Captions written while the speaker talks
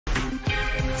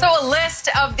So a list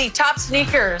of the top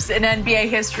sneakers in NBA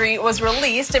history was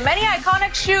released, and many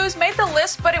iconic shoes made the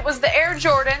list, but it was the Air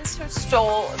Jordans who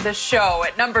stole the show.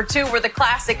 At number 2 were the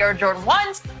classic Air Jordan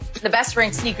 1s. The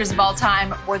best-ranked sneakers of all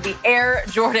time were the Air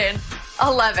Jordan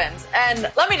 11's.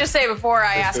 And let me just say before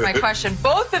I ask my question,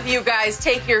 both of you guys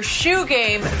take your shoe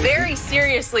game very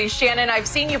seriously. Shannon, I've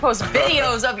seen you post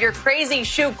videos of your crazy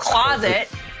shoe closet.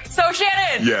 So,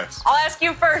 Shannon, yes. I'll ask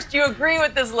you first. Do you agree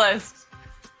with this list?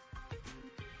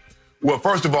 Well,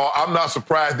 first of all, I'm not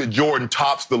surprised that Jordan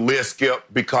tops the list, Skip,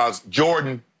 because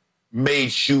Jordan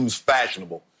made shoes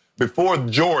fashionable. Before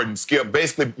Jordan, Skip,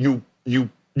 basically you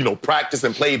practice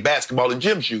and play basketball in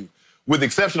gym shoes, with the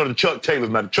exception of the Chuck Taylors.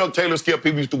 Now, the Chuck Taylor, Skip,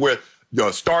 people used to wear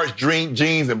starched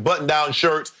jeans and button-down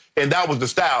shirts, and that was the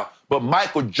style. But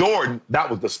Michael Jordan,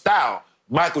 that was the style.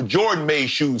 Michael Jordan made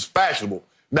shoes fashionable.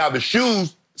 Now, the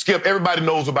shoes, Skip, everybody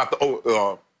knows about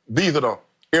these are the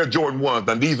Air Jordan 1s.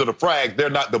 Now, these are the frags. They're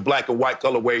not the black and white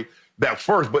colorway that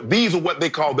first, but these are what they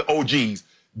call the OGs.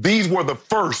 These were the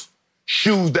first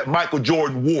shoes that Michael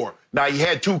Jordan wore. Now, he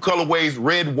had 2 colorways,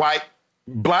 red, white,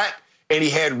 black, and he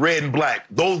had red and black.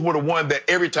 Those were the ones that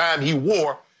every time he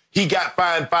wore, he got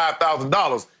fined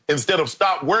 $5,000. Instead of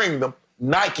stop wearing them,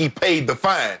 Nike paid the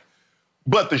fine.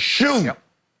 But the shoe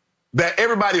that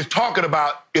everybody is talking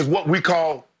about is what we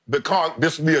call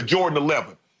this would be a Jordan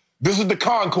 11. This is the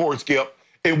Concord, Skip.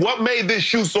 And what made this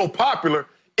shoe so popular,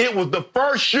 it was the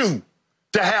first shoe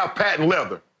to have patent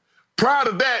leather. Prior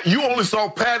to that, you only saw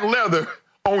patent leather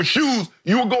on shoes.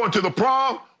 You were going to the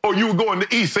prom or you were going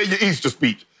to say your Easter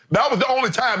speech. That was the only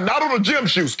time, not on a gym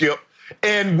shoe, Skip.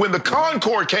 And when the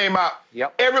Concord came out,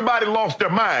 everybody lost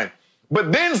their mind.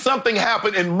 But then something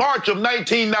happened in March of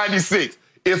 1996.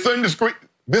 It's indiscreet.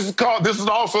 This is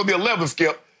also the 11th,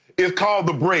 Skip. It's called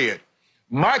the Bread.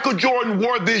 Michael Jordan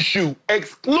wore this shoe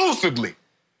exclusively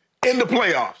in the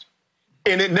playoffs,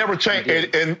 and it never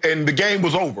changed, and the game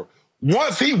was over.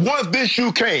 Once this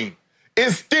shoe came,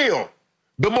 it's still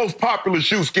the most popular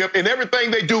shoe, Skip, and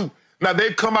everything they do. Now,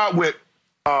 they've come out with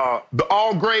the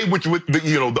all gray,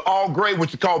 the all gray,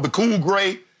 which is called the cool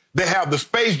gray. They have the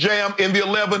Space Jam in the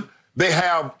 11. They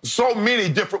have so many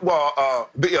different, I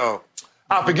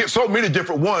forget, so many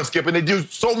different ones, Skip, and they do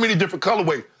so many different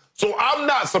colorways. So I'm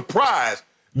not surprised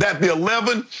that the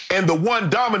 11 and the 1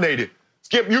 dominated.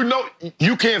 Skip,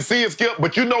 you can't see it, Skip,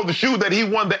 but you know the shoe that he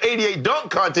won the 88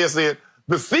 dunk contest in,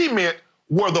 the cement,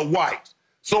 were the whites.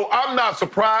 So I'm not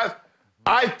surprised.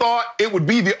 I thought it would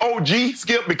be the OG,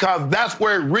 Skip, because that's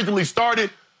where it originally started,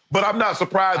 but I'm not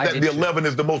surprised that the 11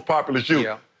 is the most popular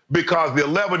shoe because the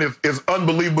 11 is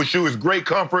unbelievable shoe. It's great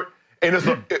comfort, and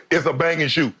it's a banging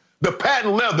shoe. The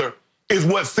patent leather is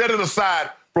what set it aside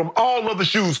from all other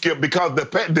shoes, Skip, because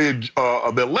the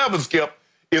 11, Skip,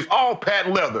 is all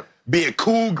patent leather. Be it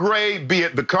cool gray, be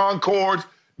it the Concords,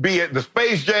 be it the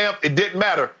Space Jam, it didn't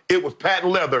matter. It was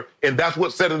patent leather, and that's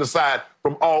what set it aside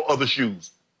from all other shoes.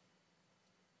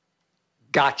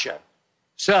 Gotcha.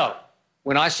 So,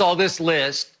 when I saw this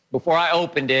list, before I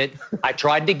opened it, I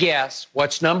tried to guess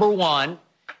what's number 1,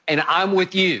 and I'm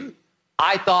with you.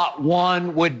 I thought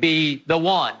 1 would be the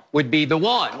 1, would be the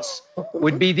 1s,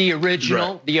 would be the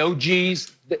original, the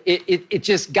OGs. It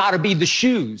just got to be the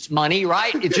shoes, money,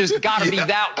 right? It just got to be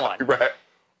that one. Right.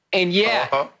 And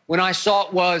when I saw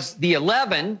it was the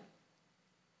 11,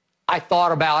 I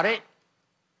thought about it.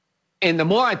 And the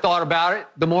more I thought about it,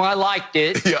 the more I liked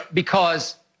it.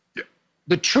 Because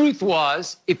the truth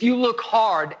was, if you look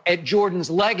hard at Jordan's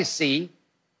legacy,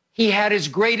 he had his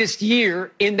greatest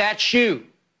year in that shoe.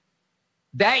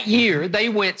 That year, they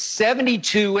went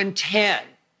 72-10.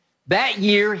 That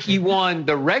year, he won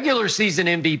the regular season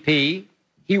MVP.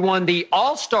 He won the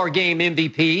All-Star Game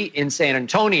MVP in San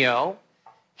Antonio.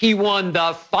 He won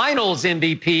the Finals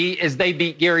MVP as they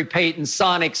beat Gary Payton's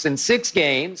Sonics in 6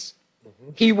 games.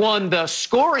 He won the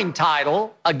scoring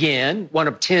title again, 1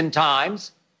 of 10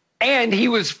 times. And he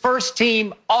was first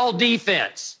team all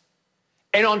defense.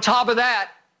 And on top of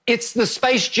that, it's the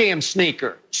Space Jam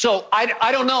sneaker. So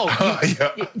I don't know.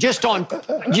 Just on,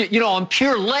 on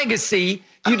pure legacy,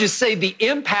 you just say the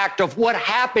impact of what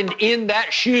happened in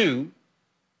that shoe.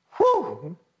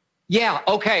 Whew. Yeah,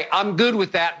 okay, I'm good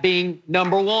with that being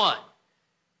number 1.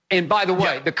 And by the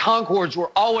way, the Concords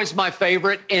were always my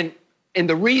favorite. And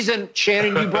the reason,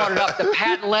 Shannon, you brought it up, the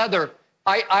patent leather,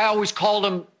 I always called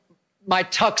them my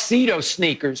tuxedo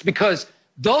sneakers because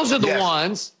those are the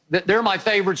ones that they're my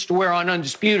favorites to wear on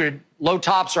Undisputed, low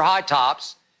tops or high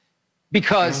tops,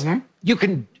 because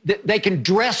they can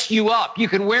dress you up. You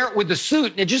can wear it with a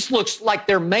suit, and it just looks like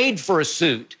they're made for a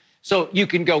suit. So you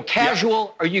can go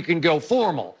casual or you can go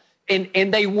formal.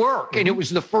 and they work. And it was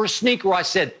the first sneaker I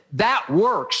said, that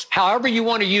works. However you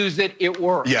want to use it, it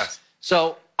works. Yes.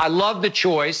 So I love the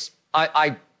choice.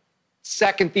 I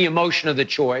second the emotion of the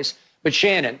choice. But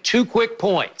Shannon, 2 quick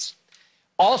points.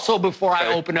 Also, before I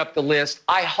open up the list,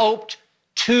 I hoped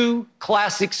 2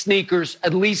 classic sneakers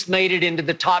at least made it into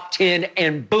the top 10,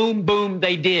 and boom, boom,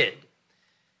 they did.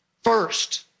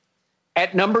 First,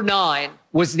 at number 9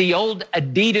 was the old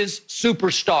Adidas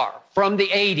Superstar from the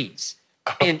 80s.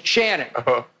 And Shannon,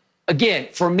 again,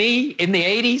 for me in the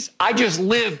 80s, I just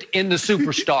lived in the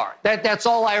Superstar. That's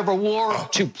all I ever wore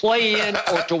to play in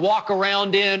or to walk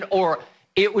around in, or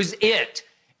it was it.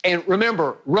 And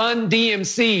remember, Run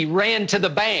DMC ran to the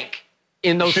bank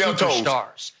in those Shell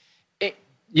Superstars.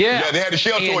 Yeah, they had the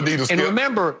shell toe Adidas. And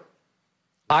remember,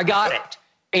 I got it.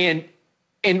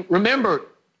 And remember,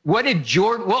 what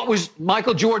was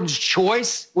Michael Jordan's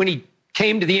choice when he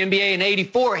came to the NBA in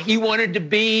 '84? He wanted to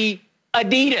be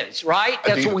Adidas, right?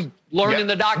 That's what we learned in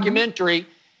the documentary.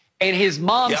 And his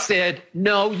mom said,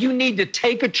 no, you need to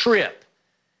take a trip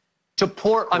to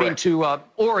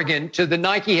Oregon, to the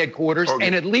Nike headquarters,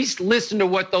 and at least listen to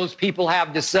what those people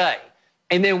have to say.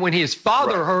 And then when his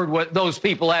father heard what those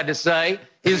people had to say,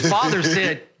 his father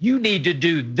said, you need to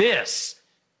do this.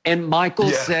 And Michael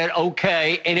said,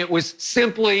 okay. And it was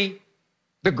simply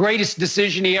the greatest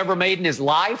decision he ever made in his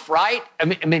life, right? I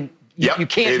mean, you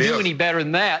can't do any better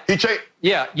than that.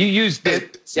 You used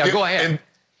it. Go ahead.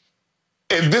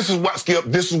 And this is what, Skip,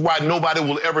 this is why nobody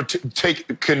will ever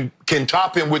can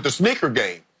top him with the sneaker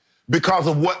game. Because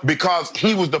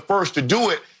he was the first to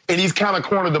do it, and he's kind of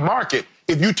cornered the market.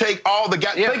 If you take all the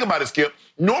guys, think about it, Skip.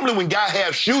 Normally when guys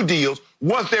have shoe deals,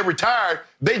 once they're retired,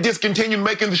 they discontinue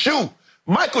making the shoe.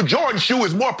 Michael Jordan's shoe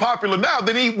is more popular now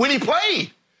than when he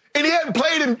played. And he hadn't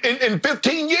played in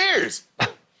 15 years.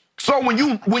 So when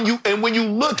you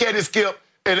look at it, Skip,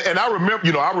 and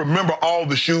I remember all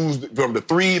the shoes from the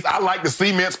threes. I like the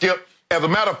cement, Skip. As a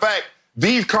matter of fact,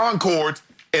 these Concords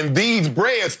and these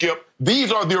Breads, Skip,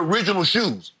 these are the original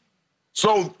shoes.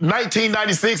 So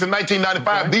 1996 and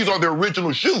 1995, these are the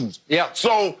original shoes. Yeah.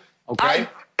 So,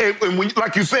 and when,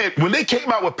 like you said, when they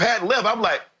came out with patent leather, I'm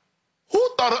like, who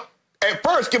thought of, at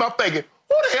first, Skip, I'm thinking,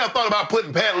 who the hell thought about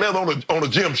putting patent leather on a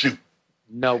gym shoe?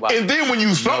 Nobody. And then when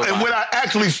you saw, and when I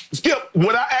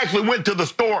actually went to the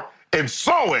store and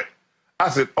saw it, I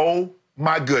said, oh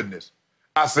my goodness.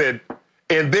 I said,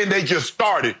 and then they just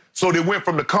started. So they went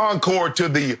from the Concord to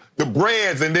the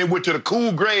Breads, and they went to the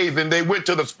Cool Grays, and they went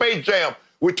to the Space Jam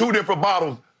with 2 different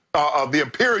bottles of the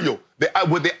Imperial.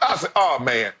 I said, oh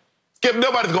man, Skip,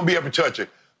 nobody's gonna be able to touch it.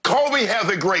 Kobe has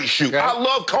a great shoe. Okay. I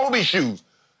love Kobe shoes.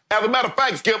 As a matter of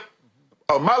fact, Skip,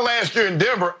 my last year in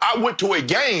Denver, I went to a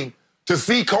game to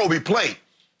see Kobe play.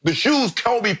 The shoes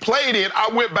Kobe played in, I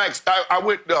went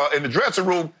in the dressing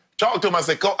room, talked to him. I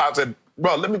said,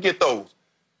 bro, let me get those.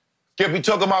 Skip, he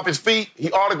took them off his feet, he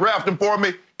autographed them for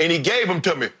me, and he gave them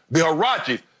to me. The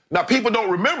Huaraches. Now, people don't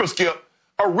remember, Skip,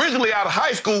 originally out of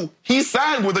high school, he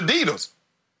signed with Adidas.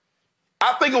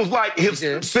 I think it was like his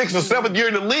 6th or 7th year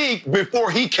in the league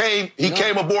before he came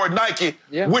aboard Nike,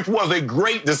 which was a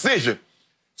great decision.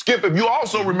 Skip, if you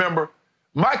also remember,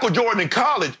 Michael Jordan in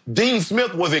college, Dean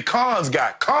Smith was a Cons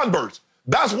guy, Converse.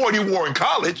 That's what he wore in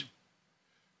college.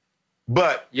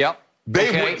 But they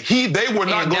were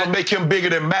not going to make him bigger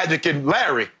than Magic and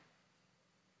Larry.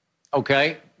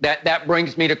 Okay, that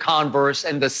brings me to Converse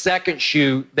and the second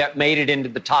shoe that made it into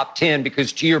the top 10,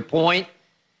 because to your point,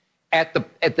 at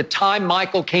the time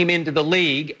Michael came into the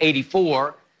league,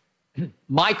 84,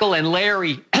 Michael and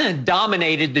Larry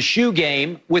dominated the shoe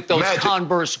game with those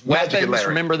Converse weapons.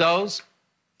 Remember those?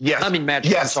 Yes. I mean,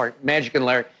 Magic. Yes. I'm sorry, Magic and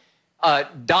Larry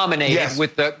dominated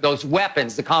with those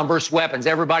weapons, the Converse weapons.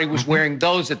 Everybody was wearing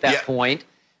those at that point.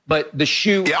 But the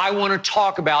shoe I want to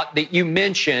talk about that you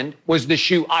mentioned was the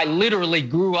shoe I literally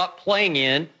grew up playing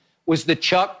in, was the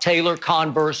Chuck Taylor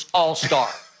Converse All-Star.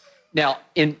 Now,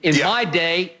 in my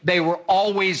day, they were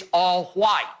always all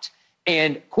white.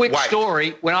 And quick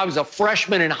story, when I was a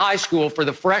freshman in high school for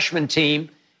the freshman team,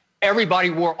 everybody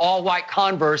wore all white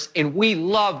Converse, and we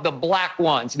loved the black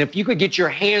ones. And if you could get your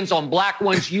hands on black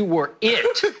ones, you were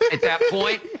it at that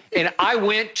point. And I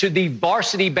went to the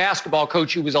varsity basketball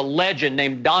coach, who was a legend,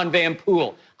 named Don Van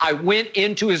Poel. I went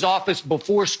into his office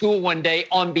before school one day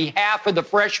on behalf of the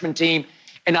freshman team,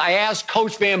 and I asked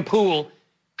Coach Van Poel,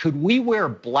 could we wear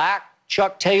black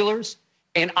Chuck Taylors?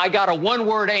 And I got a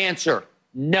one-word answer,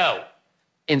 no.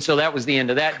 And so that was the end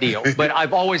of that deal. But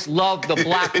I've always loved the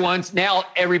black ones. Now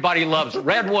everybody loves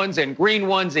red ones and green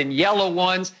ones and yellow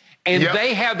ones. And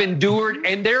they have endured,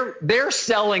 and they're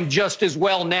selling just as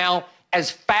well now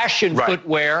as fashion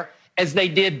footwear. as they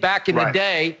did back in the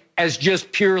day as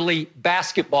just purely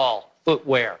basketball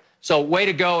footwear. So way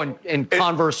to go, and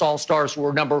Converse All-Stars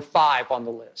were number 5 on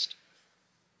the list.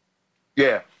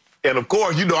 Yeah. And, of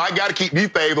course, you know, I got to keep these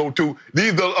things on, too.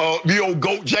 These are the old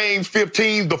GOAT James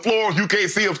 15s, the floors, you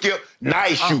can't see them, Skip.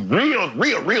 Nice shoe.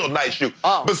 Real nice shoe.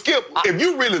 But, Skip, if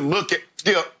you really look at,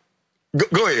 Skip,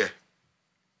 go ahead.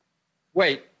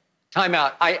 Wait, time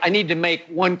out. I need to make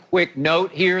one quick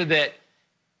note here that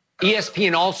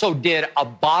ESPN also did a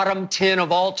bottom 10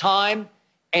 of all time,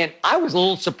 and I was a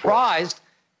little surprised.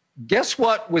 Guess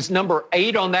what was number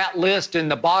 8 on that list in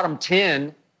the bottom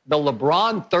 10? The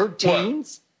LeBron 13s.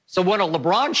 What? So one of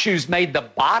LeBron's shoes made the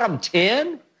bottom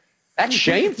 10? That's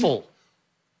shameful.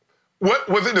 What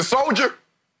was it? The Soldier?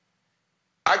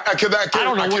 I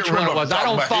don't know which one it was. I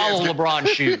don't follow LeBron's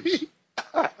shoes.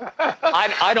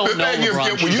 I don't know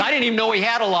LeBron's shoes. I didn't even know he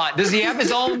had a lot. Does he have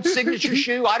his own signature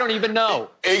shoe? I don't even know.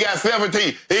 He got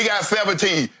 17. He got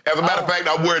 17. As a matter of fact,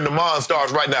 I'm wearing the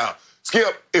Monstars right now.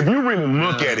 Skip, if you really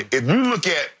look at it, if you look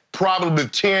at probably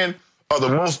 10 of the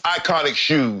most iconic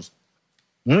shoes,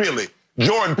 really,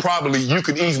 Jordan probably, you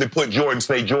could easily put Jordan,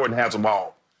 say Jordan has them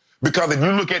all. Because if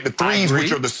you look at the 3s,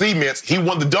 which are the cements, he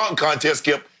won the dunk contest,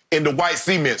 Skip, in the white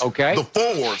cements. Okay. The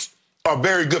 4s are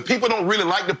very good. People don't really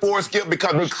like the 4s, Skip,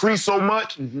 because they crease so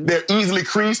much. They're easily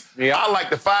creased. Yeah. I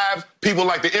like the 5s. People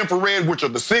like the infrared, which are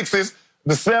the 6s.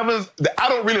 The 7s. I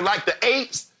don't really like the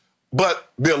 8s,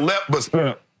 but the 11s. But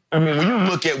Skip, I mean, when you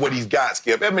look at what he's got,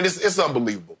 Skip, I mean, it's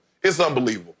unbelievable. It's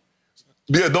unbelievable.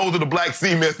 Yeah, those are the black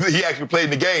cements that he actually played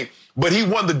in the game. But he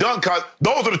won the dunk contest.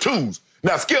 Those are the 2s.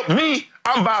 Now, Skip, me,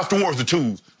 I'm biased towards the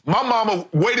 2s. My mama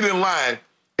waited in line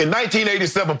in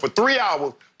 1987 for 3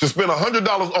 hours to spend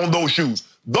 $100 on those shoes.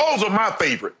 Those are my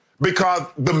favorite because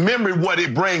the memory, what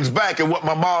it brings back, and what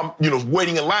my mom, you know,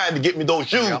 waiting in line to get me those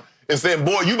shoes and saying,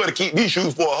 boy, you better keep these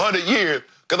shoes for 100 years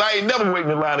because I ain't never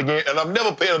waiting in line again, and I'm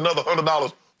never paying another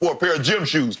 $100 for a pair of gym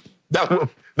shoes. That's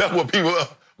what people,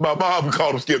 my mom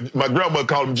called them, Skip. My grandmother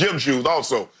called them gym shoes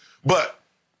also. But,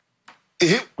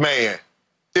 man,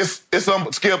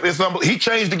 Skip, he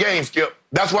changed the game, Skip.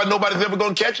 That's why nobody's ever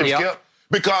going to catch him, Skip.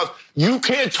 Because you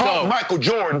can't talk Michael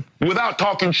Jordan without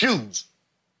talking shoes.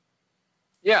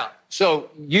 Yeah. So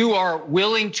you are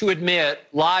willing to admit,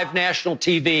 live national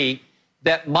TV,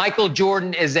 that Michael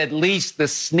Jordan is at least the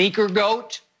sneaker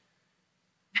GOAT?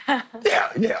 Yeah.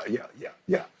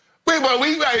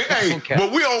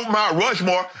 But we on Mount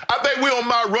Rushmore. I think we on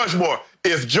Mount Rushmore.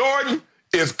 It's Jordan,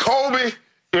 it's Kobe,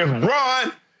 it's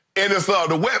Bron, and it's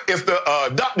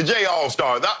the Dr. J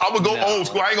All-Stars. I'm going to go old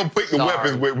school. I ain't going to pick the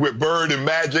weapons with Bird and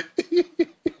Magic.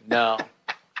 No.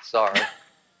 Sorry.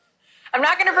 I'm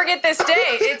not going to forget this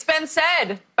day. It's been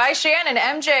said by Shannon,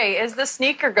 MJ is the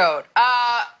sneaker GOAT.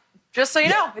 Just so you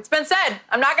know, it's been said.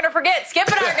 I'm not going to forget. Skip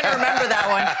and I are going to remember that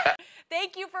one.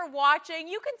 Thank you for watching.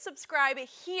 You can subscribe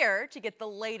here to get the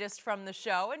latest from the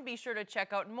show, and be sure to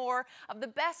check out more of the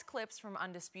best clips from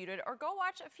Undisputed, or go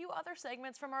watch a few other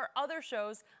segments from our other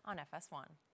shows on FS1.